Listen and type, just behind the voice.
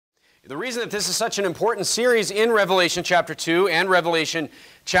The reason that this is such an important series in Revelation chapter 2 and Revelation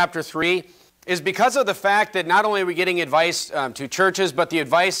chapter 3 is because of the fact that not only are we getting advice to churches, but the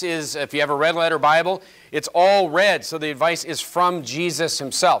advice is, if you have a red letter Bible, it's all red. So the advice is from Jesus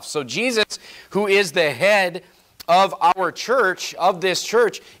himself. So Jesus, who is the head of our church, of this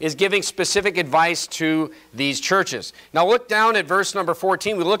church, is giving specific advice to these churches. Now look down at verse number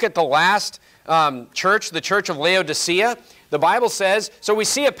 14. We look at the last church, the church of Laodicea. The Bible says, so we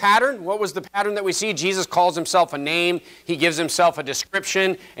see a pattern. What was the pattern that we see? Jesus calls himself a name. He gives himself a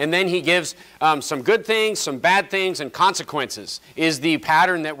description. And then he gives some good things, some bad things, and consequences is the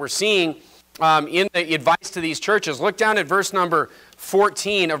pattern that we're seeing in the advice to these churches. Look down at verse number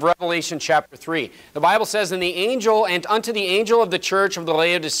 14 of Revelation chapter 3. The Bible says, and unto the angel of the church of the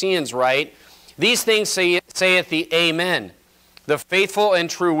Laodiceans write, these things saith the Amen, the faithful and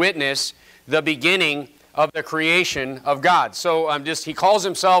true witness, the beginning of the creation of God. So he calls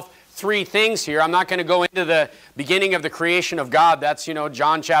himself three things here. I'm not going to go into the beginning of the creation of God. That's,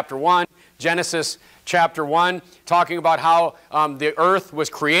 John chapter 1, Genesis chapter 1, talking about how the earth was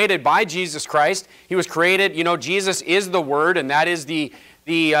created by Jesus Christ. He was created, Jesus is the Word, and that is the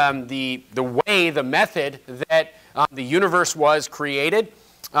way, the method that the universe was created.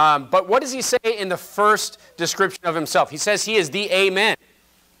 But what does he say in the first description of himself? He says he is the Amen.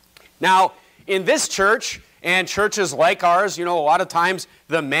 Now, in this church, and churches like ours, a lot of times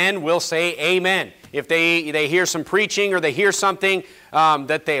the men will say amen. If they hear some preaching or they hear something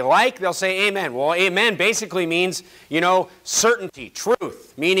that they like, they'll say amen. Well, amen basically means, certainty,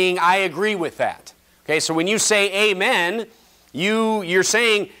 truth, meaning I agree with that. Okay, so when you say amen, you're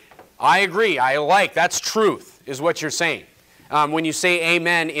saying, I agree, I like, that's truth, is what you're saying when you say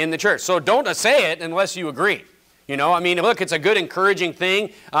amen in the church. So don't say it unless you agree. Look, it's a good encouraging thing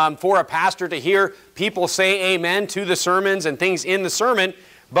for a pastor to hear people say amen to the sermons and things in the sermon,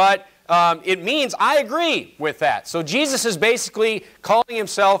 but it means I agree with that. So Jesus is basically calling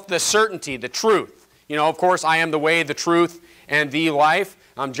himself the certainty, the truth. Of course, I am the way, the truth, and the life.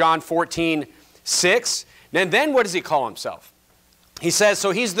 John 14:6. And then what does he call himself? He says,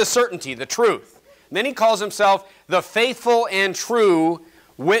 so he's the certainty, the truth. And then he calls himself the faithful and true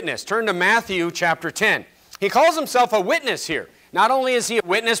witness. Turn to Matthew chapter 10. He calls himself a witness here. Not only is he a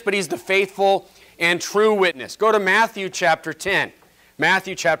witness, but he's the faithful and true witness. Go to Matthew chapter 10.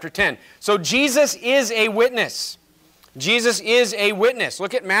 Matthew chapter 10. So Jesus is a witness. Jesus is a witness.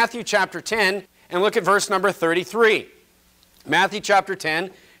 Look at Matthew chapter 10 and look at verse number 33. Matthew chapter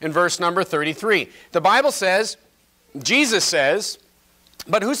 10 and verse number 33. The Bible says, Jesus says,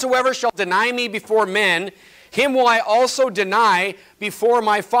 but whosoever shall deny me before men, him will I also deny before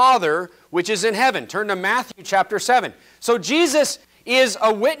my Father which is in heaven. Turn to Matthew chapter 7. So Jesus is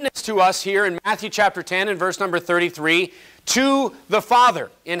a witness to us here in Matthew chapter 10 and verse number 33 to the Father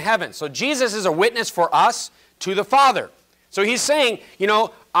in heaven. So Jesus is a witness for us to the Father. So he's saying,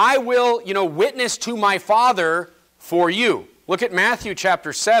 I will, witness to my Father for you. Look at Matthew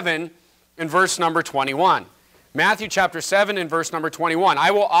chapter 7 and verse number 21. Matthew chapter 7 and verse number 21.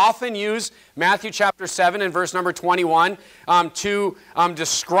 I will often use Matthew chapter 7 and verse number 21 to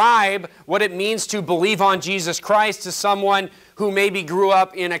describe what it means to believe on Jesus Christ to someone who maybe grew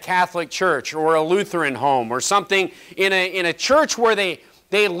up in a Catholic church or a Lutheran home or something in a church where they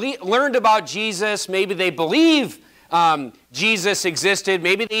learned about Jesus. Maybe they believe Jesus existed.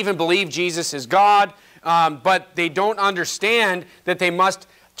 Maybe they even believe Jesus is God, but they don't understand that they must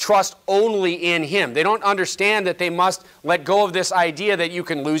trust only in him. They don't understand that they must let go of this idea that you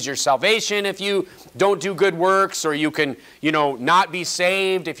can lose your salvation if you don't do good works, or you can, not be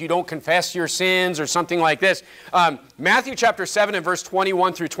saved if you don't confess your sins or something like this. Matthew chapter 7 and verse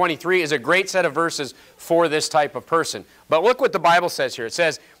 21 through 23 is a great set of verses for this type of person. But look what the Bible says here. It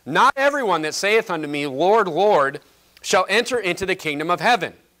says, not everyone that saith unto me, Lord, Lord, shall enter into the kingdom of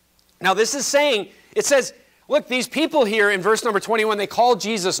heaven. Now this is saying, it says, look, these people here in verse number 21, they call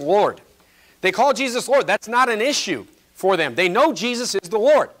Jesus Lord. They call Jesus Lord. That's not an issue for them. They know Jesus is the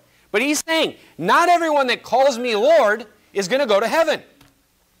Lord. But he's saying, not everyone that calls me Lord is going to go to heaven,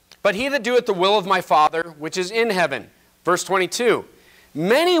 but he that doeth the will of my Father which is in heaven. Verse 22,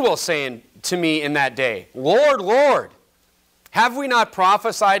 many will say to me in that day, Lord, Lord, have we not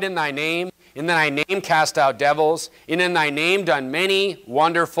prophesied in thy name? In thy name cast out devils, and in thy name done many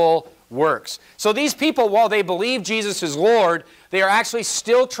wonderful works. So these people, while they believe Jesus is Lord, they are actually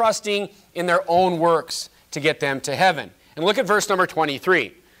still trusting in their own works to get them to heaven. And look at verse number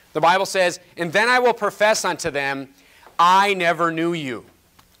 23. The Bible says, and then I will profess unto them, I never knew you.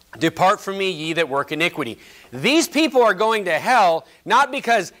 Depart from me, ye that work iniquity. These people are going to hell not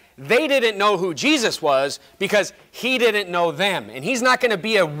because they didn't know who Jesus was because he didn't know them. And he's not going to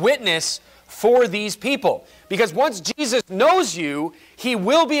be a witness for these people. Because once Jesus knows you, he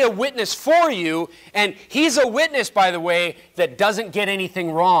will be a witness for you. And he's a witness, by the way, that doesn't get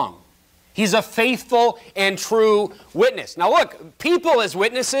anything wrong. He's a faithful and true witness. Now look, people as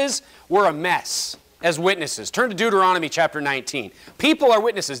witnesses were a mess as witnesses. Turn to Deuteronomy chapter 19. People are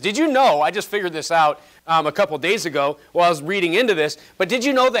witnesses. Did you know, I just figured this out a couple days ago while I was reading into this, but did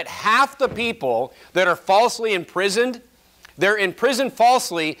you know that half the people that are falsely imprisoned, they're imprisoned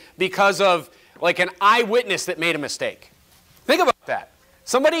falsely because of like an eyewitness that made a mistake? Think about that.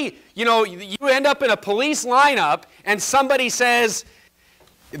 Somebody, you end up in a police lineup and somebody says,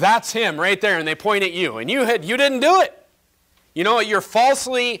 that's him right there, and they point at you, and you didn't do it. You're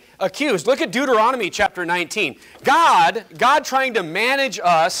falsely accused. Look at Deuteronomy chapter 19. God trying to manage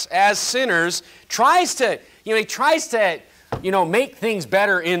us as sinners, tries to make things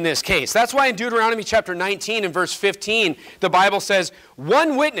better in this case. That's why in Deuteronomy chapter 19 and verse 15, the Bible says,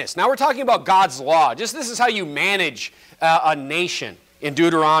 one witness. Now we're talking about God's law. This is how you manage a nation in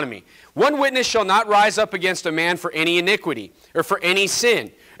Deuteronomy. One witness shall not rise up against a man for any iniquity, or for any sin,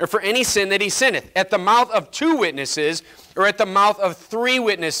 or for any sin that he sinneth. At the mouth of 2 witnesses, or at the mouth of 3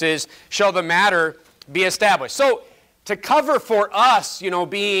 witnesses, shall the matter be established. So, to cover for us,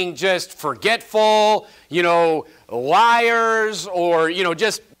 being just forgetful, liars, or,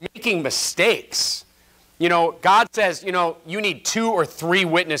 just making mistakes, God says, you need 2 or 3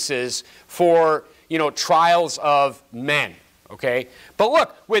 witnesses for, trials of men, okay? But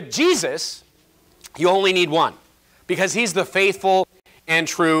look, with Jesus, you only need 1, because he's the faithful and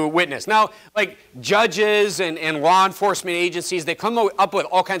true witness. Now, like judges and law enforcement agencies, they come up with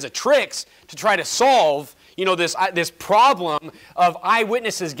all kinds of tricks to try to solve, this problem of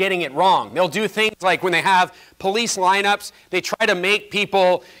eyewitnesses getting it wrong. They'll do things like when they have police lineups, they try to make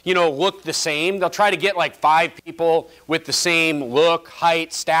people, look the same. They'll try to get like 5 people with the same look,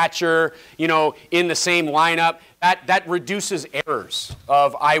 height, stature, in the same lineup. That reduces errors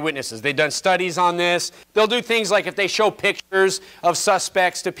of eyewitnesses. They've done studies on this. They'll do things like if they show pictures of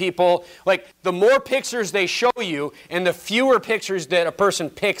suspects to people, like the more pictures they show you and the fewer pictures that a person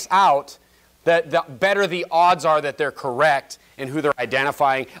picks out, the better the odds are that they're correct and who they're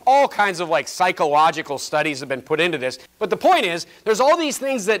identifying. All kinds of like psychological studies have been put into this. But the point is, there's all these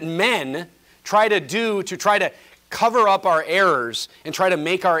things that men try to do to try to cover up our errors and try to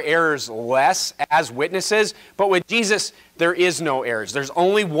make our errors less as witnesses. But with Jesus, there is no errors. There's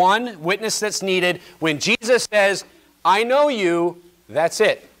only one witness that's needed. When Jesus says, I know you, that's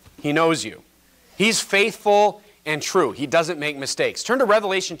it. He knows you. He's faithful and true. He doesn't make mistakes. Turn to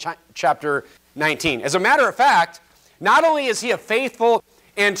Revelation chapter 19. As a matter of fact, not only is he a faithful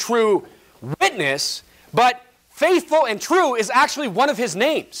and true witness, but faithful and true is actually one of his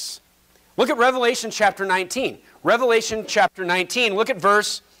names. Look at Revelation chapter 19. Revelation chapter 19, look at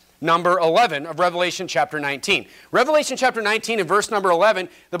verse number 11 of Revelation chapter 19. Revelation chapter 19 and verse number 11,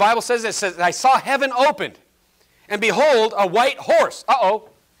 the Bible says, it says, I saw heaven opened, and behold, a white horse. Uh-oh.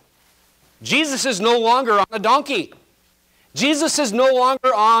 Jesus is no longer on a donkey. Jesus is no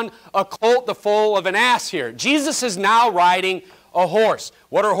longer on a colt, the foal of an ass here. Jesus is now riding a horse.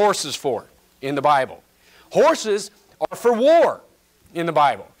 What are horses for in the Bible? Horses are for war in the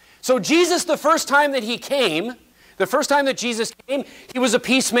Bible. So Jesus, the first time that he came, he was a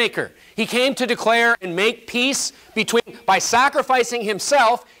peacemaker. He came to declare and make peace by sacrificing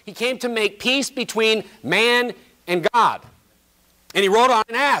himself, he came to make peace between man and God. And he rode on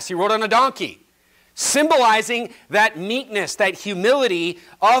an ass, he rode on a donkey, symbolizing that meekness, that humility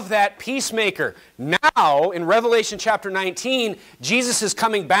of that peacemaker. Now, in Revelation chapter 19, Jesus is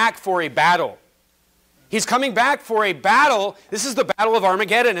coming back for a battle. He's coming back for a battle. This is the battle of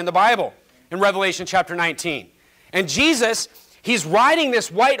Armageddon in the Bible, in Revelation chapter 19. And Jesus, he's riding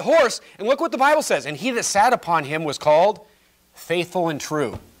this white horse, and look what the Bible says. And he that sat upon him was called Faithful and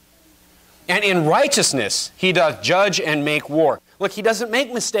True. And in righteousness he doth judge and make war. Look, he doesn't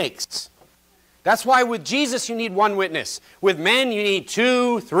make mistakes. That's why with Jesus you need one witness. With men you need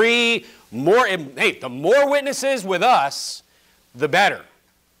 2, 3, more. Hey, the more witnesses with us, the better.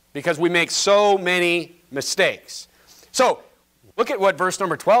 Because we make so many mistakes. So, look at what verse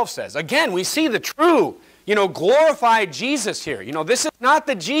number 12 says. Again, we see the true, glorified Jesus here. This is not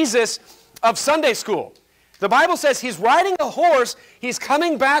the Jesus of Sunday school. The Bible says he's riding a horse. He's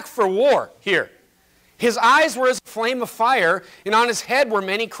coming back for war here. His eyes were as a flame of fire, and on his head were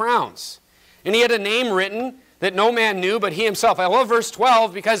many crowns. And he had a name written that no man knew but he himself. I love verse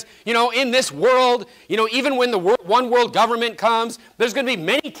 12 because, in this world, even when the one world government comes, there's going to be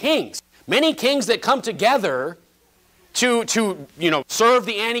many kings that come together serve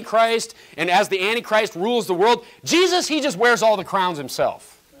the Antichrist, and as the Antichrist rules the world. Jesus, he just wears all the crowns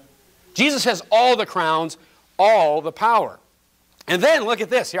himself. Jesus has all the crowns, all the power. And then look at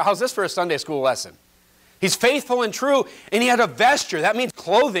this. How's this for a Sunday school lesson? He's faithful and true, and he had a vesture. That means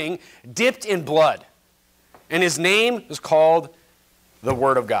clothing dipped in blood. And his name is called the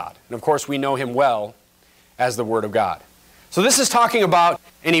Word of God. And of course, we know him well as the Word of God. So this is talking about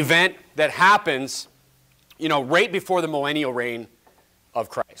an event that happens, right before the millennial reign of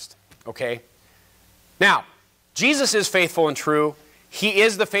Christ. Okay? Now, Jesus is faithful and true. He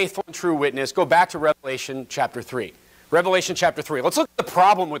is the faithful and true witness. Go back to Revelation chapter 3. Revelation chapter 3. Let's look at the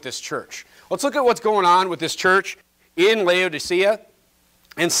problem with this church. Let's look at what's going on with this church in Laodicea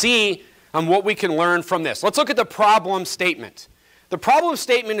and see what we can learn from this. Let's look at the problem statement. The problem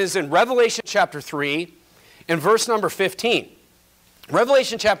statement is in Revelation chapter 3 and verse number 15.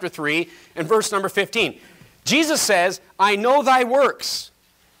 Revelation chapter 3 and verse number 15. Jesus says, I know thy works,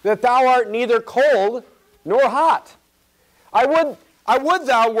 that thou art neither cold nor hot. I would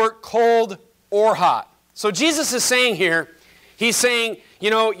thou wert cold or hot. So Jesus is saying here, he's saying,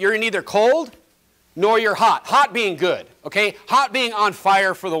 you're neither cold nor you're hot. Hot being good, okay? Hot being on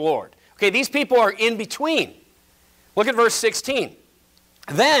fire for the Lord. Okay, these people are in between. Look at verse 16.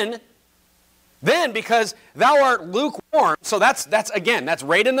 Then because thou art lukewarm, so that's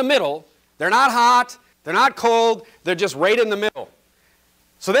right in the middle. They're not hot, they're not cold, they're just right in the middle.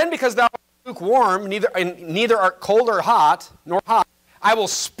 So then because thou art lukewarm, neither art cold or hot, nor hot, I will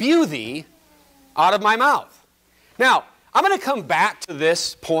spew thee out of my mouth. Now, I'm going to come back to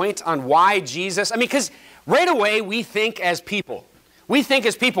this point on why Jesus, because right away we think as people. We think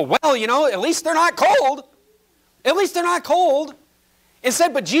as people, well, at least they're not cold. At least they're not cold.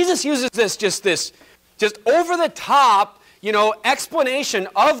 Instead, but Jesus uses this over the top, explanation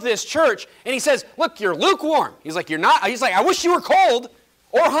of this church. And he says, look, you're lukewarm. He's like, you're not. He's like, I wish you were cold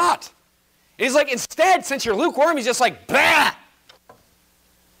or hot. And he's like, instead, since you're lukewarm, he's just like, bah.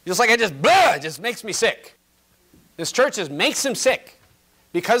 Just like, it just makes me sick. This church just makes him sick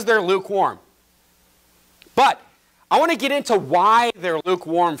because they're lukewarm. But I want to get into why they're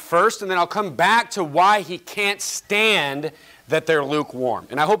lukewarm first, and then I'll come back to why he can't stand that they're lukewarm.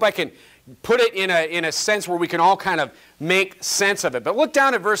 And I hope I can put it in a sense where we can all kind of make sense of it. But look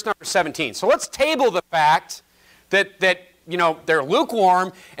down at verse number 17. So let's table the fact that they're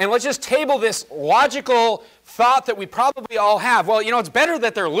lukewarm, and let's just table this logical thought that we probably all have. Well, it's better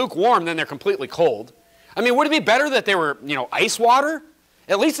that they're lukewarm than they're completely cold. Would it be better that they were, ice water?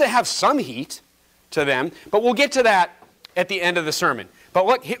 At least they have some heat to them. But we'll get to that at the end of the sermon. But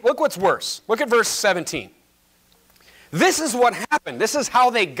look what's worse. Look at verse 17. This is what happened. This is how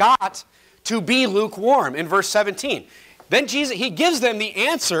they got to be lukewarm in verse 17. Then Jesus, he gives them the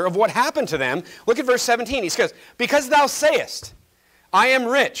answer of what happened to them. Look at verse 17. He says, because thou sayest, I am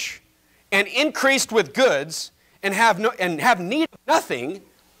rich, and increased with goods, and have need of nothing,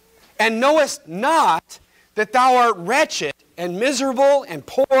 and knowest not that thou art wretched, and miserable, and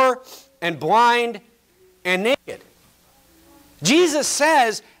poor, and blind, and naked. Jesus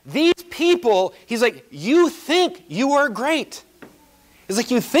says, these people, he's like, you think you are great. He's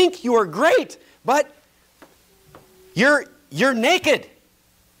like, you think you are great, but you're naked.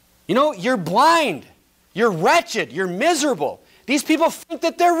 You're blind. You're wretched. You're miserable. These people think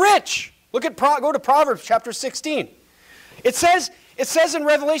that they're rich. Go to Proverbs chapter 16. It says in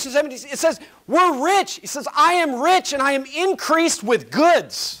Revelation 17, it says, we're rich. It says, I am rich and I am increased with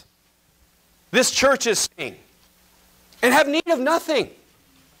goods. This church is saying, and have need of nothing.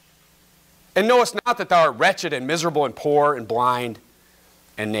 And knowest not that thou art wretched and miserable and poor and blind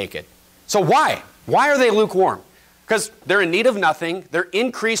and naked. So why? Why are they lukewarm? Because they're in need of nothing. They're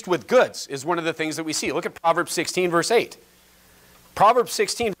increased with goods is one of the things that we see. Look at Proverbs 16, verse 8. Proverbs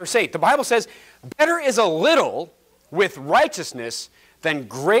 16, verse 8. The Bible says, better is a little with righteousness than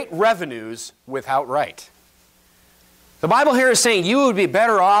great revenues without right. The Bible here is saying you would be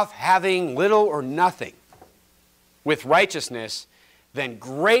better off having little or nothing with righteousness than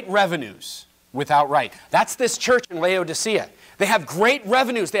great revenues without right. That's this church in Laodicea. They have great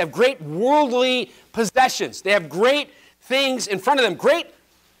revenues. They have great worldly possessions. They have great things in front of them.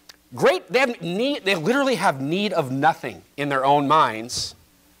 They literally have need of nothing in their own minds,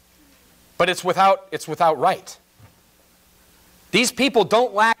 but it's without right. These people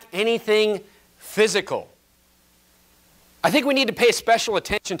don't lack anything physical. I think we need to pay special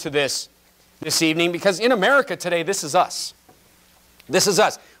attention to this evening because in America today, this is us. This is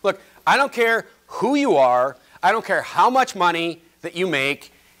us. Look, I don't care who you are. I don't care how much money that you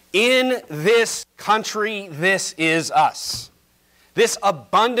make. In this country, this is us. This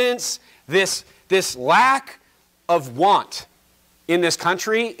abundance, this lack of want in this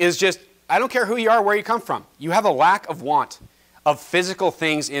country is just, I don't care who you are, where you come from. You have a lack of want of physical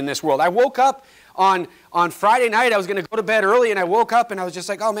things in this world. I woke up on Friday night, I was going to go to bed early, and I woke up and I was just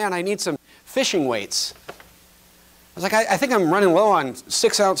like, oh man, I need some fishing weights. I was like, I think I'm running low on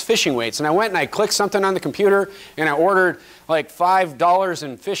 6-ounce fishing weights. And I went and I clicked something on the computer, and I ordered like $5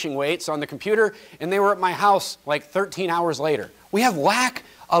 in fishing weights on the computer, and they were at my house like 13 hours later. We have lack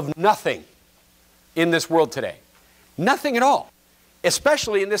of nothing in this world today. Nothing at all,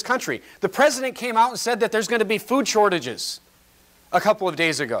 especially in this country. The president came out and said that there's going to be food shortages a couple of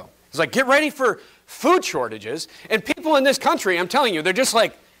days ago. He's like, get ready for food shortages. And people in this country, I'm telling you, they're just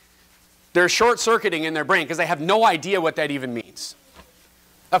like, they're short-circuiting in their brain because they have no idea what that even means.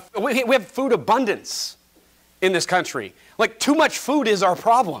 We have food abundance in this country. Like, too much food is our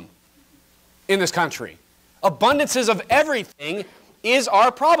problem in this country. Abundances of everything is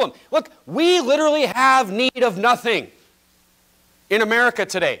our problem. Look, we literally have need of nothing in America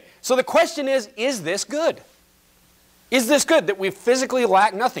today. So the question is this good? Is this good that we physically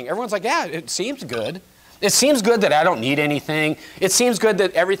lack nothing? Everyone's like, yeah, it seems good. It seems good that I don't need anything. It seems good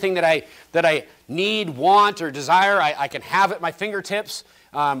that everything that I need, want, or desire, I can have at my fingertips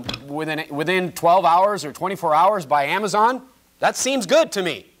within 12 hours or 24 hours by Amazon. That seems good to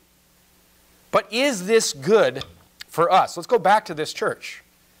me. But is this good for us? Let's go back to this church.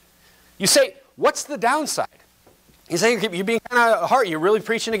 You say, what's the downside? You say, you're being kind of hard. You're really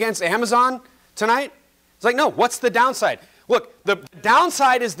preaching against Amazon tonight? It's like, no, what's the downside? Look, the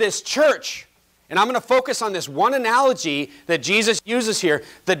downside is this church. And I'm going to focus on this one analogy that Jesus uses here.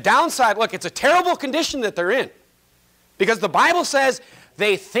 The downside, look, it's a terrible condition that they're in. Because the Bible says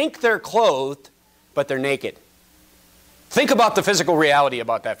they think they're clothed, but they're naked. Think about the physical reality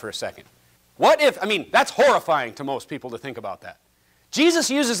about that for a second. What if, I mean, that's horrifying to most people to think about that. Jesus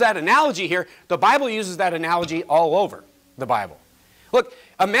uses that analogy here. The Bible uses that analogy all over the Bible. Look,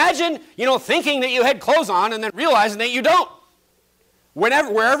 imagine, thinking that you had clothes on and then realizing that you don't.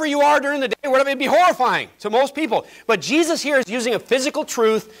 Wherever you are during the day, whatever, it'd be horrifying to most people. But Jesus here is using a physical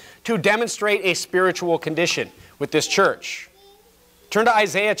truth to demonstrate a spiritual condition with this church. Turn to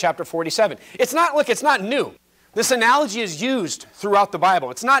Isaiah chapter 47. It's not new. This analogy is used throughout the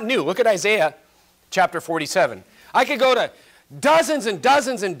Bible. It's not new. Look at Isaiah chapter 47. I could go to dozens and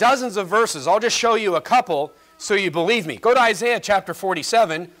dozens and dozens of verses. I'll just show you a couple so you believe me. Go to Isaiah chapter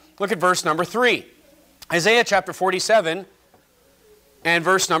 47. Look at verse number 3. Isaiah chapter 47 and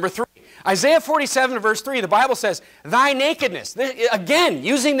verse number 3. Isaiah 47 verse 3, the Bible says, thy nakedness. Again,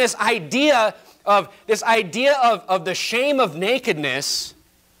 using this idea of the shame of nakedness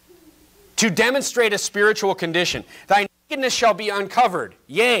to demonstrate a spiritual condition. Thy nakedness shall be uncovered,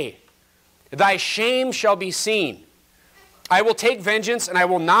 yea, thy shame shall be seen. I will take vengeance, and I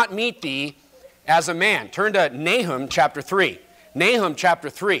will not meet thee as a man. Turn to Nahum chapter 3. Nahum chapter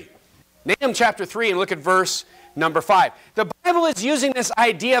 3. Nahum chapter 3, and look at verse number 5. The Bible is using this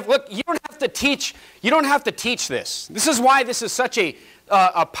idea of, look, you don't have to teach this. This is why this is such a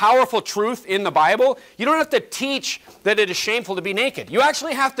powerful truth in the Bible. You don't have to teach that it is shameful to be naked. You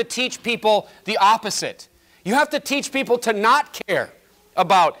actually have to teach people the opposite. You have to teach people to not care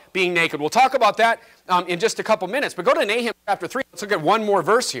about being naked. We'll talk about that in just a couple minutes. But go to Nahum chapter 3. Let's look at one more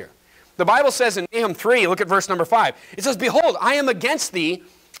verse here. The Bible says in Nahum 3, look at verse number 5. It says, behold, I am against thee,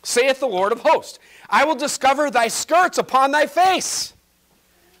 saith the Lord of hosts. I will discover thy skirts upon thy face.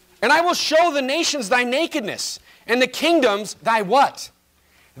 And I will show the nations thy nakedness, and the kingdoms thy what?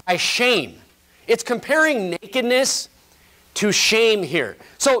 Thy shame. It's comparing nakedness to shame here.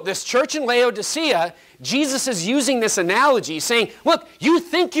 So this church in Laodicea, Jesus is using this analogy, saying, look, you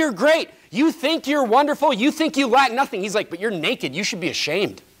think you're great. You think you're wonderful. You think you lack nothing. He's like, but you're naked. You should be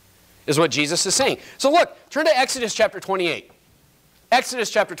ashamed, is what Jesus is saying. So look, turn to Exodus chapter 28. Exodus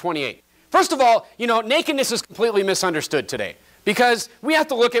chapter 28. First of all, nakedness is completely misunderstood today because we have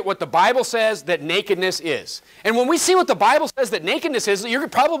to look at what the Bible says that nakedness is. And when we see what the Bible says that nakedness is, you're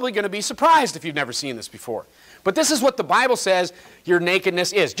probably going to be surprised if you've never seen this before. But this is what the Bible says your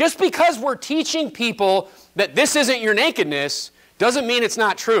nakedness is. Just because we're teaching people that this isn't your nakedness doesn't mean it's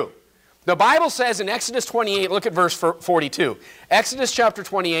not true. The Bible says in Exodus 28, look at verse 42. Exodus chapter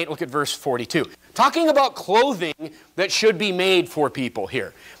 28, look at verse 42. Talking about clothing that should be made for people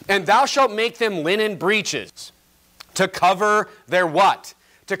here. And thou shalt make them linen breeches to cover their what?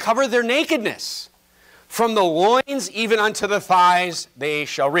 To cover their nakedness. From the loins even unto the thighs they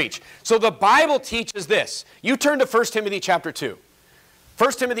shall reach. So the Bible teaches this. You turn to 1 Timothy chapter 2.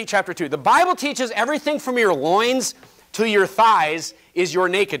 1 Timothy chapter 2. The Bible teaches everything from your loins to your thighs is your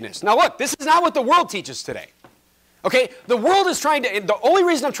nakedness. Now look, this is not what the world teaches today. Okay? The world is trying to, the only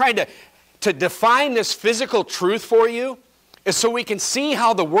reason I'm trying to to define this physical truth for you is so we can see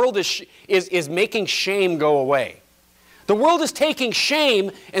how the world is making shame go away. The world is taking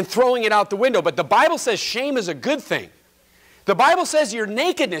shame and throwing it out the window, but the Bible says shame is a good thing. The Bible says your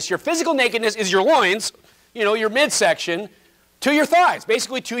nakedness, your physical nakedness is your loins, you know, your midsection, to your thighs,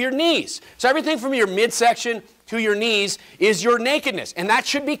 basically to your knees. So everything from your midsection to your knees is your nakedness, and that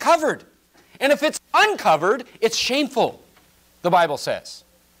should be covered. And if it's uncovered, it's shameful, the Bible says.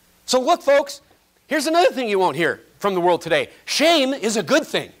 So look, folks, here's another thing you won't hear from the world today. Shame is a good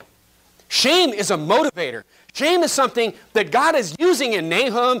thing. Shame is a motivator. Shame is something that God is using in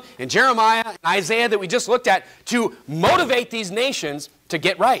Nahum and Jeremiah and Isaiah that we just looked at to motivate these nations to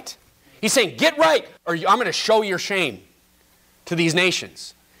get right. He's saying, get right, or I'm going to show your shame to these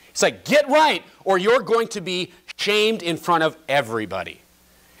nations. It's like, get right, or you're going to be shamed in front of everybody.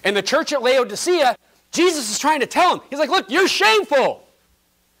 And the church at Laodicea, Jesus is trying to tell them, he's like, look, you're shameful.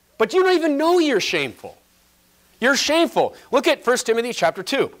 But you don't even know you're shameful. You're shameful. Look at 1 Timothy chapter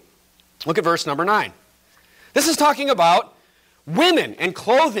 2. Look at verse number 9. This is talking about women and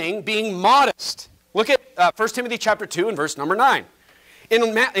clothing being modest. Look at 1 Timothy chapter 2 and verse number 9.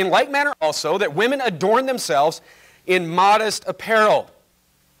 In like manner also, that women adorn themselves in modest apparel,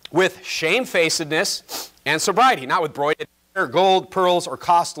 with shamefacedness and sobriety, not with broided hair, gold, pearls, or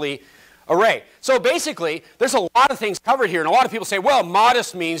costly array. So basically, there's a lot of things covered here, and a lot of people say, well,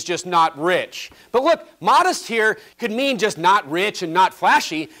 modest means just not rich. But look, modest here could mean just not rich and not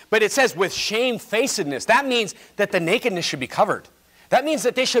flashy, but it says with shamefacedness. That means that the nakedness should be covered. That means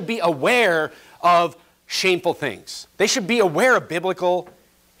that they should be aware of shameful things. They should be aware of biblical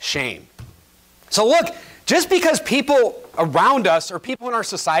shame. So look, just because people around us or people in our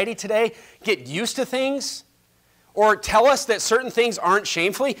society today get used to things or tell us that certain things aren't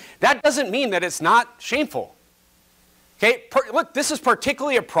shamefully, that doesn't mean that it's not shameful. Okay, look, this is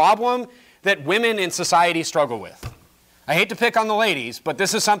particularly a problem that women in society struggle with. I hate to pick on the ladies, but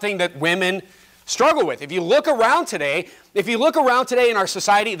this is something that women struggle with. If you look around today in our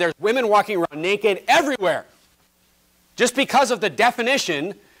society, there's women walking around naked everywhere. Just because of the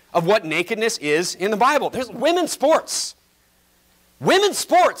definition of what nakedness is in the Bible. There's women's sports. Women's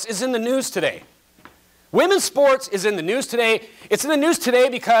sports is in the news today. Women's sports is in the news today. It's in the news today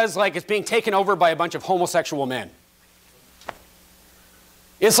because it's being taken over by a bunch of homosexual men.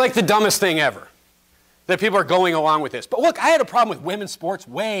 It's like the dumbest thing ever that people are going along with this. But look, I had a problem with women's sports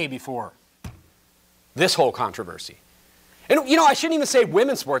way before this whole controversy. And you know, I shouldn't even say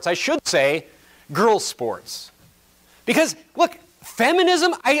women's sports. I should say girls' sports. Because look,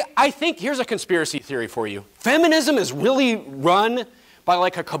 feminism, I think, here's a conspiracy theory for you. Feminism is really run by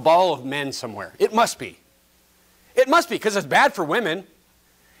like a cabal of men somewhere. It must be. It must be, because it's bad for women.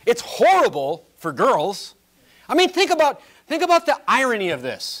 It's horrible for girls. I mean, think about the irony of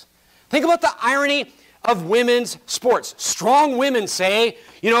this. Think about the irony of women's sports. Strong women say,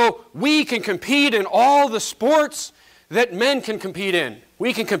 you know, we can compete in all the sports that men can compete in.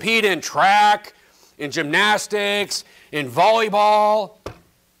 We can compete in track, in gymnastics, in volleyball.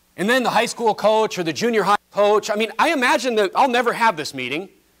 And then the high school coach or the junior high coach. I mean, I imagine that I'll never have this meeting,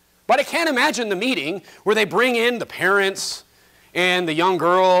 but I can't imagine the meeting where they bring in the parents and the young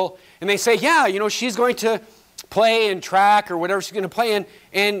girl and they say, yeah, you know, she's going to play in track or whatever she's going to play in.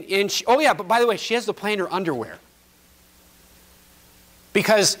 And she, oh yeah, but by the way, she has to play in her underwear.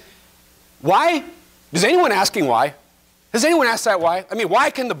 Because why? Is anyone asking why? Has anyone asked that why? I mean, why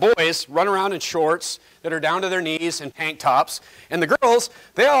can the boys run around in shorts that are down to their knees and tank tops, and the girls,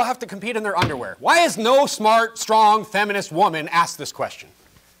 they all have to compete in their underwear? Why has no smart, strong, feminist woman asked this question?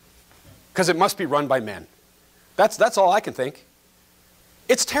 Because it must be run by men. That's all I can think.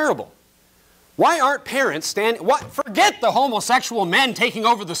 It's terrible. Why aren't parents standing? Forget the homosexual men taking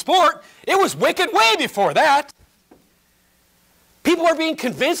over the sport. It was wicked way before that. People are being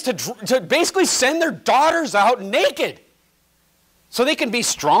convinced to basically send their daughters out naked so they can be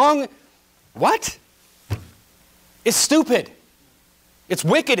strong. What? It's stupid. It's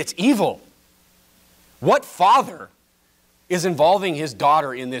wicked. It's evil. What father is involving his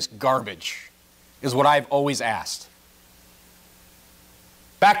daughter in this garbage is what I've always asked.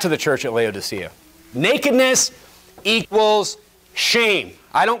 Back to the church at Laodicea. Nakedness equals shame.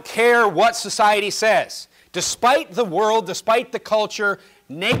 I don't care what society says. Despite the world, despite the culture,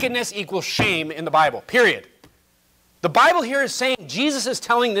 nakedness equals shame in the Bible, period. The Bible here is saying, Jesus is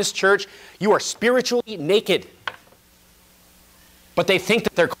telling this church, you are spiritually naked. But they think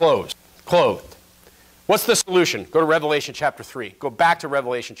that they're clothed. What's the solution? Go to Revelation chapter 3. Go back to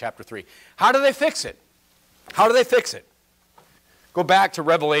Revelation chapter 3. How do they fix it? How do they fix it? Go back to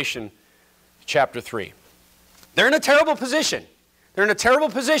Revelation chapter 3. They're in a terrible position. They're in a terrible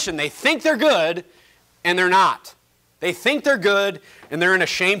position. They think they're good, and they're not. They think they're good, and they're in a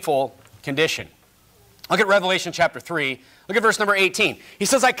shameful condition. Look at Revelation chapter 3. Look at verse number 18. He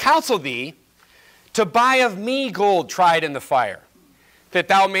says, I counsel thee to buy of me gold tried in the fire, that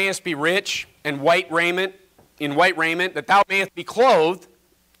thou mayest be rich, and in white raiment, that thou mayest be clothed,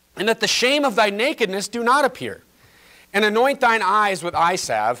 and that the shame of thy nakedness do not appear. And anoint thine eyes with eye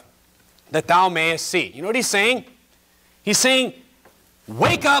salve, that thou mayest see. You know what he's saying? He's saying,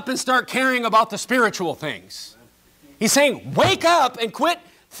 wake up and start caring about the spiritual things. He's saying, wake up and quit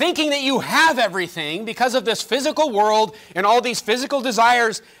thinking that you have everything because of this physical world and all these physical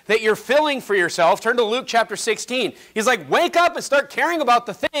desires that you're filling for yourself. Turn to Luke chapter 16. He's like, wake up and start caring about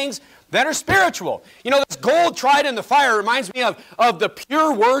the things that are spiritual. You know, this gold tried in the fire reminds me of the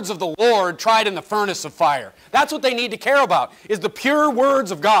pure words of the Lord tried in the furnace of fire. That's what they need to care about, is the pure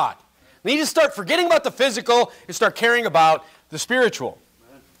words of God. They need to start forgetting about the physical and start caring about the spiritual.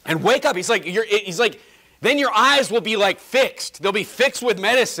 And wake up. He's like, then your eyes will be like fixed. They'll be fixed with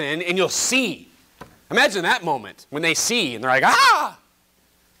medicine and you'll see. Imagine that moment when they see and they're like, ah!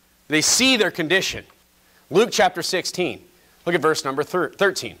 They see their condition. Luke chapter 16. Look at verse number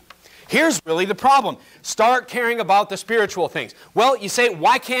 13. Here's really the problem. Start caring about the spiritual things. Well, you say,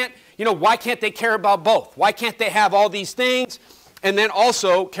 why can't they care about both? Why can't they have all these things and then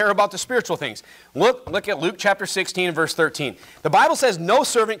also care about the spiritual things? Look at Luke chapter 16 and verse 13. The Bible says, no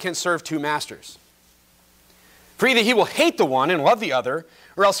servant can serve two masters. For either he will hate the one and love the other,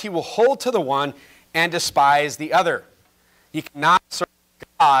 or else he will hold to the one and despise the other. You cannot serve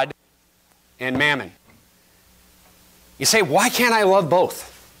God and mammon. You say, why can't I love both?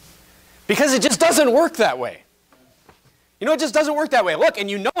 Because it just doesn't work that way. You know, it just doesn't work that way. Look, and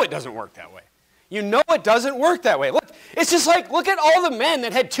you know it doesn't work that way. You know it doesn't work that way. Look, it's just like, look at all the men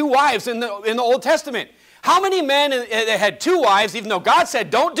that had two wives in the Old Testament. How many men that had two wives, even though God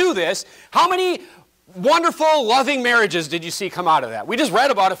said, don't do this, how many wonderful, loving marriages did you see come out of that? We just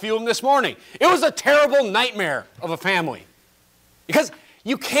read about a few of them this morning. It was a terrible nightmare of a family. Because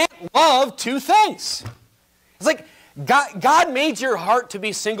you can't love two things. It's like God made your heart to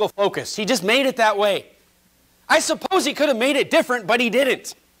be single-focused. He just made it that way. I suppose he could have made it different, but he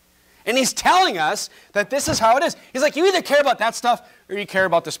didn't. And he's telling us that this is how it is. He's like, you either care about that stuff or you care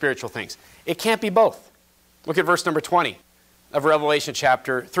about the spiritual things. It can't be both. Look at verse number 20 of Revelation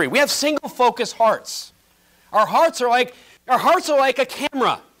chapter 3. We have single-focused hearts. Our hearts are like a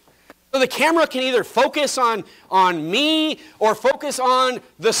camera. So the camera can either focus on me or focus on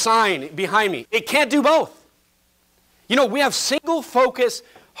the sign behind me. It can't do both. You know, we have single-focused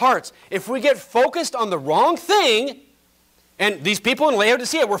hearts. If we get focused on the wrong thing, and these people in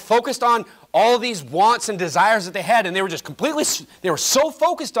Laodicea were focused on all these wants and desires that they had, and they were just they were so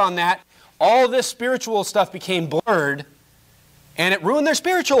focused on that, all this spiritual stuff became blurred, and it ruined their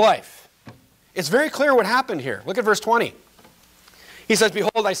spiritual life. It's very clear what happened here. Look at verse 20. He says,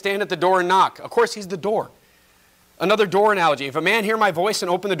 behold, I stand at the door and knock. Of course, he's the door. Another door analogy. If a man hear my voice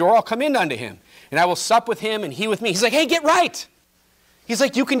and open the door, I'll come in unto him, and I will sup with him and he with me. He's like, hey, get right. He's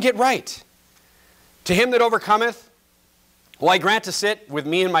like, you can get right. To him that overcometh, will I grant to sit with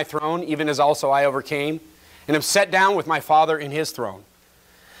me in my throne, even as also I overcame, and am set down with my Father in his throne.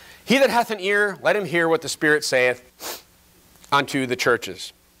 He that hath an ear, let him hear what the Spirit saith unto the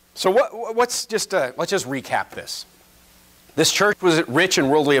churches. So let's just recap this. This church was rich in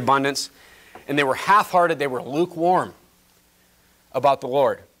worldly abundance, and they were half-hearted, they were lukewarm about the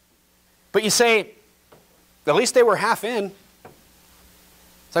Lord. But you say, at least they were half in.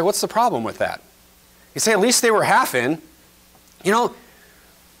 It's like, what's the problem with that? You say, at least they were half in. You know,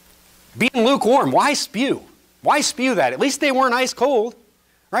 being lukewarm, why spew? Why spew that? At least they weren't ice cold,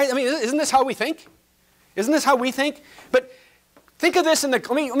 right? I mean, isn't this how we think? Isn't this how we think? But think of this let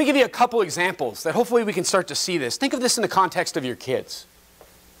me give you a couple examples that hopefully we can start to see this. Think of this in the context of your kids.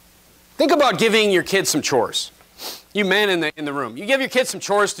 Think about giving your kids some chores. You men in the room, you give your kids some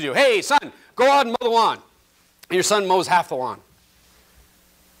chores to do. Hey, son, go out and mow the lawn. And your son mows half the lawn.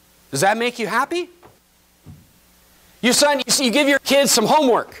 Does that make you happy? You give your kids some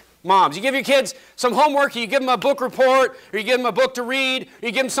homework. Moms, you give your kids some homework, you give them a book report, or you give them a book to read, or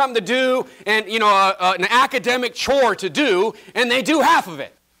you give them something to do, and an academic chore to do, and they do half of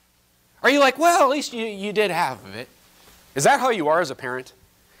it. Are you like, well, at least you did half of it? Is that how you are as a parent?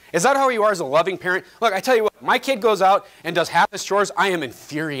 Is that how you are as a loving parent? Look, I tell you what, my kid goes out and does half his chores, I am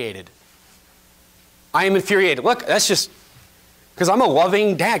infuriated. I am infuriated. Look, that's just because I'm a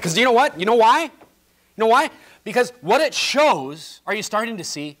loving dad. Because you know what? You know why? You know why? Because what it shows, are you starting to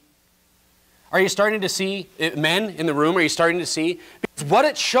see? Are you starting to see, men in the room, are you starting to see? Because what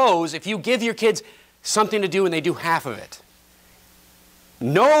it shows, if you give your kids something to do and they do half of it,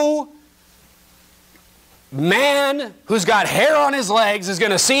 No man who's got hair on his legs is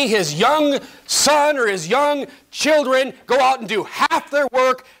going to see his young son or his young children go out and do half their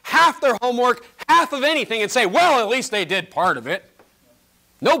work, half their homework, half of anything and say, well, at least they did part of it.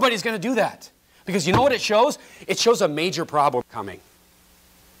 Nobody's going to do that. Because you know what it shows? It shows a major problem coming.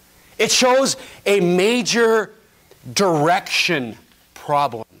 It shows a major direction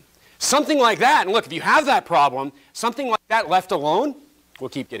problem. Something like that, and look, if you have that problem, something like that left alone will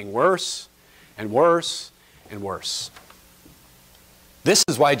keep getting worse and worse and worse. This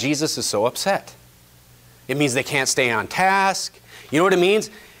is why Jesus is so upset. It means they can't stay on task. You know what it means?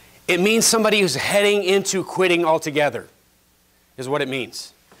 It means somebody who's heading into quitting altogether is what it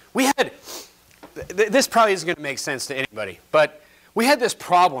means. We had, this probably isn't going to make sense to anybody, but we had this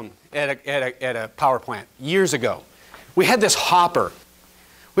problem at a power plant years ago. We had this hopper.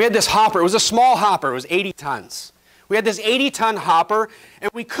 It was a small hopper. It was 80 tons. We had this 80-ton hopper, and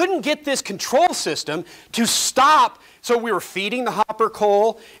we couldn't get this control system to stop. So we were feeding the hopper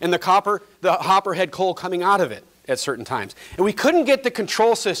coal, and the hopper had coal coming out of it at certain times. And we couldn't get the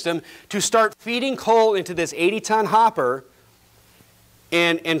control system to start feeding coal into this 80-ton hopper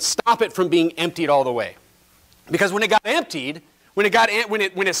and stop it from being emptied all the way. Because when it got emptied, when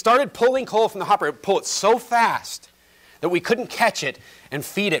it started pulling coal from the hopper, it would pull it so fast that we couldn't catch it and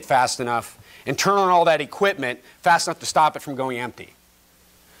feed it fast enough and turn on all that equipment fast enough to stop it from going empty.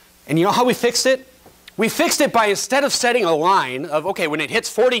 And you know how we fixed it? We fixed it by, instead of setting a line of, okay, when it hits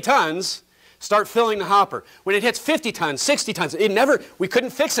 40 tons, start filling the hopper. When it hits 50 tons, 60 tons, we couldn't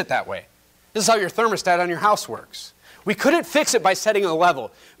fix it that way. This is how your thermostat on your house works. We couldn't fix it by setting a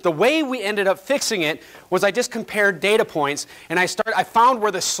level. The way we ended up fixing it was I just compared data points, and I found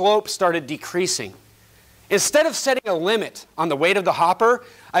where the slope started decreasing. Instead of setting a limit on the weight of the hopper,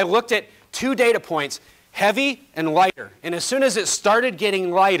 I looked at 2 data points, heavy and lighter. And as soon as it started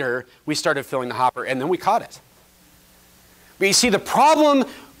getting lighter, we started filling the hopper, and then we caught it. But you see, the problem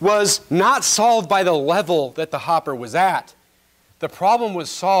was not solved by the level that the hopper was at. The problem was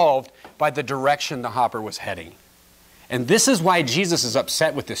solved by the direction the hopper was heading. And this is why Jesus is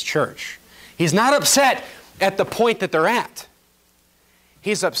upset with this church. He's not upset at the point that they're at.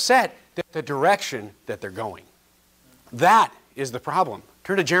 He's upset at the direction that they're going. That is the problem.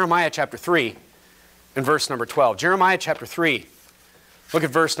 Turn to Jeremiah chapter 3 and verse number 12. Jeremiah chapter 3, look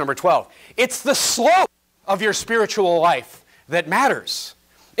at verse number 12. It's the slope of your spiritual life that matters.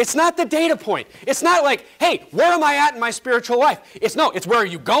 It's not the data point. It's not like, hey, where am I at in my spiritual life? It's where are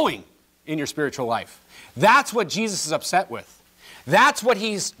you going in your spiritual life? That's what Jesus is upset with. That's what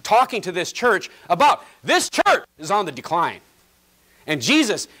he's talking to this church about. This church is on the decline. And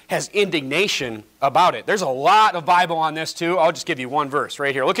Jesus has indignation about it. There's a lot of Bible on this too. I'll just give you one verse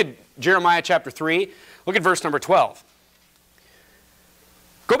right here. Look at Jeremiah chapter 3. Look at verse number 12.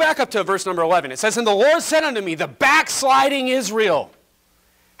 Go back up to verse number 11. It says, "And the Lord said unto me, the backsliding Israel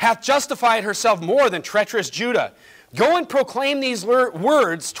hath justified herself more than treacherous Judah. Go and proclaim these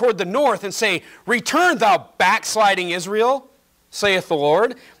words toward the north and say, Return, thou backsliding Israel, saith the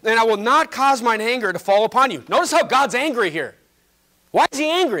Lord, and I will not cause mine anger to fall upon you." Notice how God's angry here. Why is he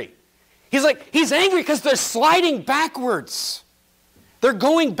angry? He's angry because they're sliding backwards. They're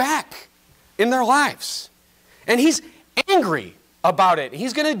going back in their lives. And he's angry about it.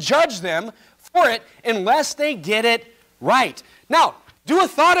 He's going to judge them for it unless they get it right. Now, do a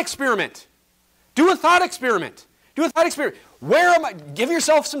thought experiment. Do a thought experiment. Do a thought experiment. Where am I? Give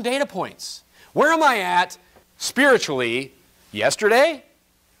yourself some data points. Where am I at spiritually yesterday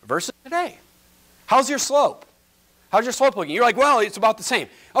versus today? How's your slope? How's your slope looking? You're like, well, it's about the same.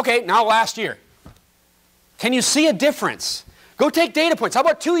 Okay, now last year. Can you see a difference? Go take data points. How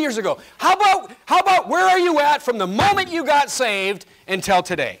about 2 years ago? How about where are you at from the moment you got saved until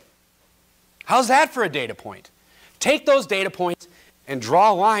today? How's that for a data point? Take those data points and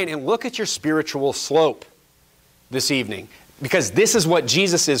draw a line and look at your spiritual slope this evening. Because this is what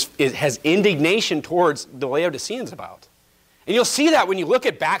Jesus has indignation towards the Laodiceans about. And you'll see that when you look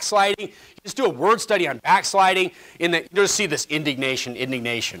at backsliding. You just do a word study on backsliding, you'll just see this indignation.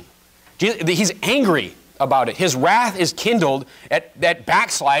 He's angry about it. His wrath is kindled at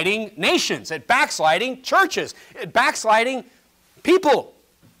backsliding nations, at backsliding churches, at backsliding people.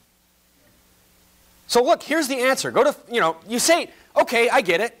 So look, here's the answer. Go to, you say, okay, I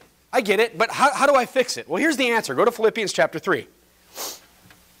get it, but how do I fix it? Well, here's the answer. Go to Philippians chapter 3.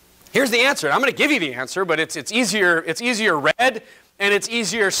 Here's the answer. I'm going to give you the answer, but it's easier read and it's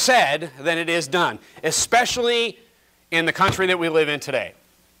easier said than it is done, especially in the country that we live in today.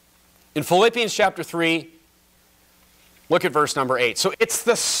 In Philippians chapter 3, look at verse number 8. So it's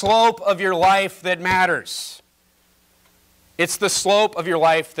the slope of your life that matters. It's the slope of your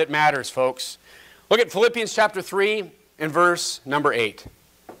life that matters, folks. Look at Philippians chapter 3 and verse number 8.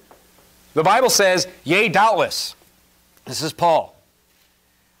 The Bible says, yea, doubtless. This is Paul.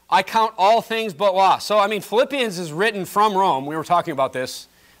 I count all things but loss. So, I mean, Philippians is written from Rome. We were talking about this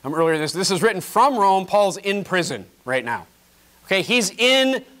earlier. This is written from Rome. Paul's in prison right now. Okay, he's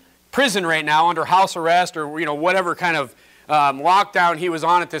in prison right now under house arrest or, whatever kind of lockdown he was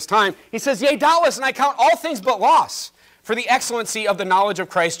on at this time. He says, yea, doubtless, and I count all things but loss for the excellency of the knowledge of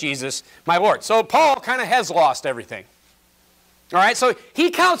Christ Jesus, my Lord. So Paul kind of has lost everything. All right, so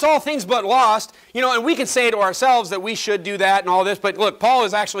he counts all things but lost, and we can say to ourselves that we should do that and all this, but look, Paul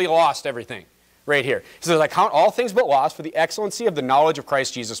has actually lost everything right here. He says, I count all things but lost for the excellency of the knowledge of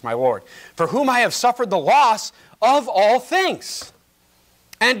Christ Jesus, my Lord, for whom I have suffered the loss of all things,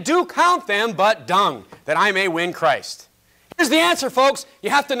 and do count them but dung, that I may win Christ. Here's the answer, folks. You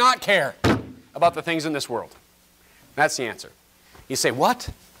have to not care about the things in this world. That's the answer. You say, what?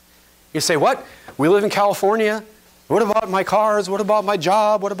 You say, what? We live in California. What about my cars? What about my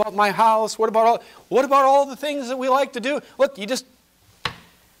job? What about my house? What about all the things that we like to do? Look,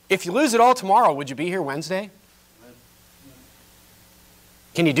 if you lose it all tomorrow, would you be here Wednesday?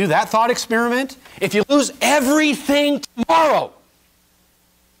 Can you do that thought experiment? If you lose everything tomorrow,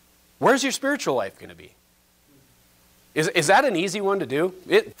 where's your spiritual life going to be? Is that an easy one to do?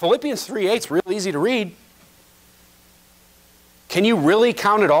 Philippians 3:8 is real easy to read. Can you really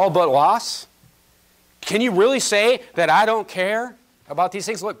count it all but loss? Can you really say that I don't care about these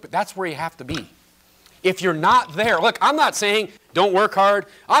things? Look, but that's where you have to be. If you're not there, look, I'm not saying don't work hard.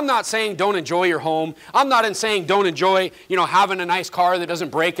 I'm not saying don't enjoy your home. I'm not saying don't enjoy, having a nice car that doesn't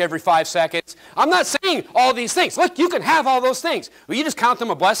break every 5 seconds. I'm not saying all these things. Look, you can have all those things. Well, you just count them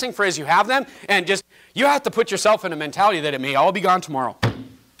a blessing for as you have them, and you have to put yourself in a mentality that it may all be gone tomorrow.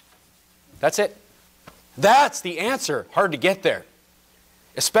 That's it. That's the answer. Hard to get there,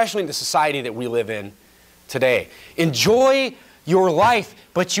 especially in the society that we live in today. Enjoy your life,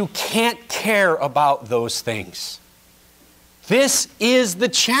 but you can't care about those things. This is the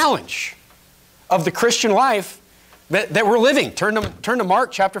challenge of the Christian life that we're living. Turn to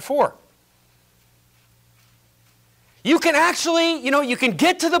Mark chapter 4. You can actually, you can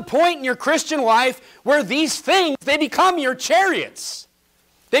get to the point in your Christian life where these things, they become your chariots.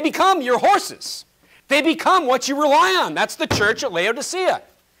 They become your horses. They become what you rely on. That's the church at Laodicea.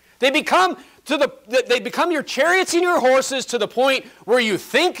 They become your chariots and your horses to the point where you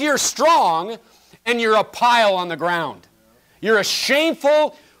think you're strong and you're a pile on the ground. You're a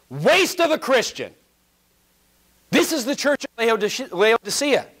shameful waste of a Christian. This is the church at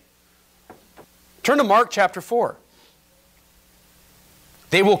Laodicea. Turn to Mark chapter 4.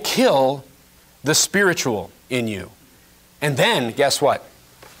 They will kill the spiritual in you. And then, guess what?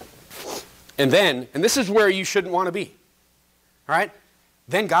 And this is where you shouldn't want to be. All right?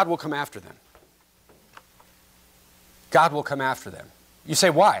 Then God will come after them. God will come after them. You say,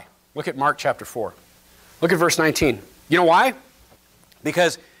 why? Look at Mark chapter 4. Look at verse 19. You know why?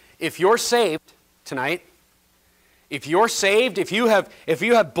 Because if you're saved tonight, if you're saved, if you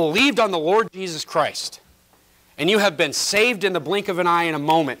have believed on the Lord Jesus Christ, and you have been saved in the blink of an eye in a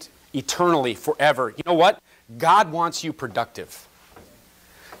moment, eternally, forever, you know what? God wants you productive.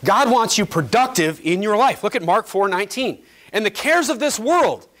 God wants you productive in your life. Look at Mark 4:19. And the cares of this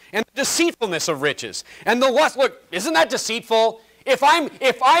world, and the deceitfulness of riches, and the lust. Look, isn't that deceitful? If I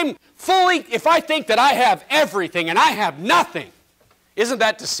think that I have everything and I have nothing, isn't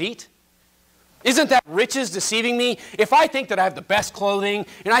that deceit? Isn't that riches deceiving me? If I think that I have the best clothing,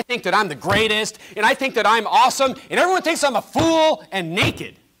 and I think that I'm the greatest, and I think that I'm awesome, and everyone thinks I'm a fool and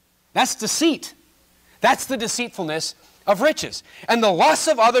naked, that's deceit. That's the deceitfulness of riches. And the lust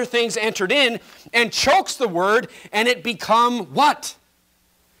of other things entered in and chokes the word, and it become what?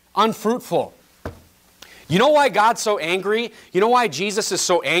 Unfruitful. You know why God's so angry? You know why Jesus is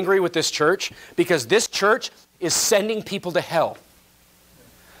so angry with this church? Because this church is sending people to hell.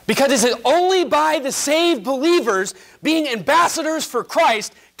 Because it's only by the saved believers being ambassadors for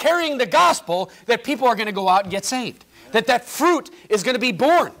Christ, carrying the gospel, that people are going to go out and get saved. That fruit is going to be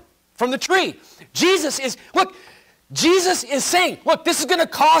born from the tree. Jesus is saying, look, this is going to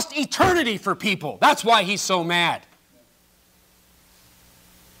cost eternity for people. That's why he's so mad.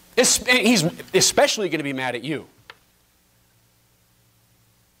 He's especially going to be mad at you.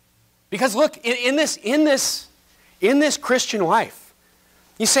 Because look, in this Christian life,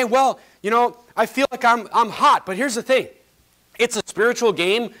 you say, well, I feel like I'm hot, but here's the thing. It's a spiritual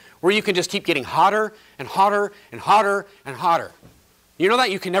game where you can just keep getting hotter and hotter and hotter and hotter. You know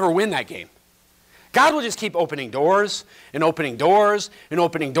that? You can never win that game. God will just keep opening doors and opening doors and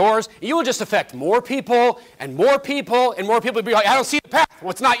opening doors. And you will just affect more people and more people and more people will be like, I don't see the path. Well,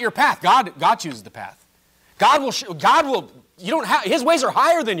 it's not your path. God chooses the path. God will, you don't have, His ways are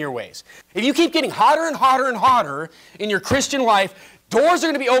higher than your ways. If you keep getting hotter and hotter and hotter in your Christian life, doors are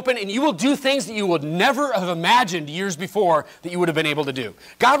going to be open and you will do things that you would never have imagined years before that you would have been able to do.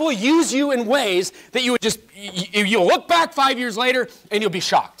 God will use you in ways that you would just, you'll look back 5 years later and you'll be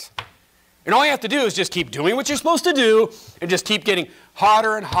shocked. And all you have to do is just keep doing what you're supposed to do and just keep getting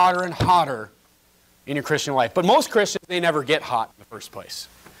hotter and hotter and hotter in your Christian life. But most Christians, they never get hot in the first place.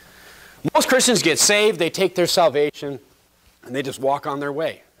 Most Christians get saved, they take their salvation, and they just walk on their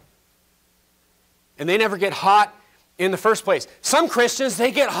way. And they never get hot in the first place. Some Christians, they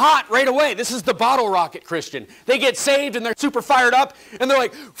get hot right away. This is the bottle rocket Christian. They get saved and they're super fired up, and they're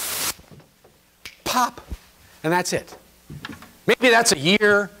like, pop, and that's it. Maybe that's a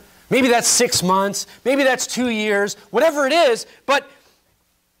year. Maybe that's 6 months, maybe that's 2 years, whatever it is,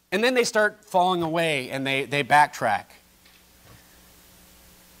 and then they start falling away and they backtrack.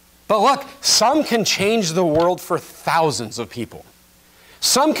 But look, some can change the world for thousands of people.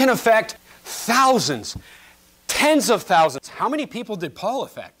 Some can affect thousands, tens of thousands. How many people did Paul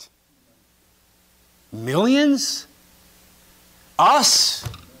affect? Millions? Us?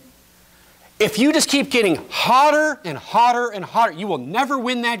 If you just keep getting hotter and hotter and hotter, you will never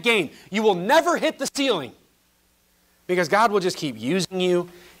win that game. You will never hit the ceiling. Because God will just keep using you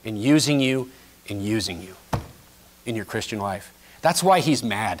and using you and using you in your Christian life. That's why He's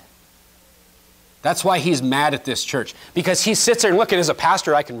mad. That's why He's mad at this church. Because He sits there and look, and as a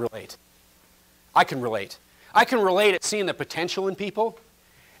pastor, I can relate. I can relate. I can relate at seeing the potential in people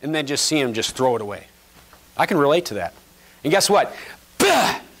and then just seeing them just throw it away. I can relate to that. And guess what?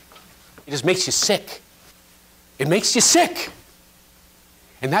 It just makes you sick. It makes you sick.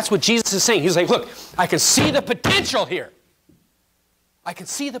 And that's what Jesus is saying. He's like, look, I can see the potential here. I can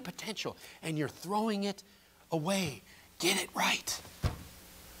see the potential. And you're throwing it away. Get it right.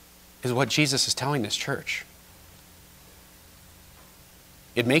 Is what Jesus is telling this church.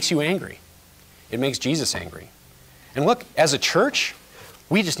 It makes you angry. It makes Jesus angry. And look, as a church,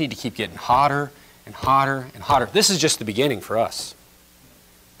 we just need to keep getting hotter and hotter and hotter. This is just the beginning for us.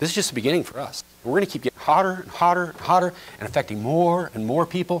 This is just the beginning for us. We're going to keep getting hotter and hotter and hotter and affecting more and more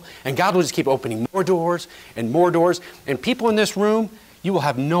people. And God will just keep opening more doors and more doors. And people in this room, you will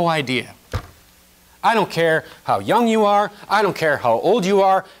have no idea. I don't care how young you are. I don't care how old you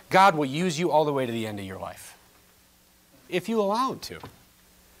are. God will use you all the way to the end of your life. If you allow Him to.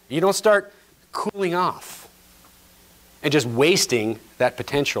 You don't start cooling off and just wasting that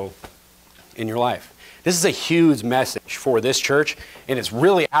potential in your life. This is a huge message for this church, and it's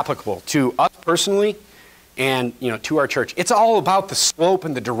really applicable to us personally and to our church. It's all about the slope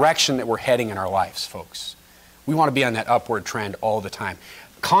and the direction that we're heading in our lives, folks. We want to be on that upward trend all the time.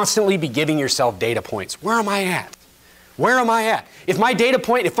 Constantly be giving yourself data points. Where am I at? Where am I at? If my data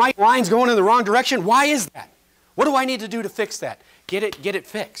point, if my line's going in the wrong direction, why is that? What do I need to do to fix that? Get it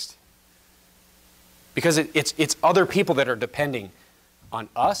fixed. Because it's other people that are depending on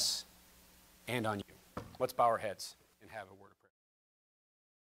us and on you. Let's bow our heads and have a word of prayer.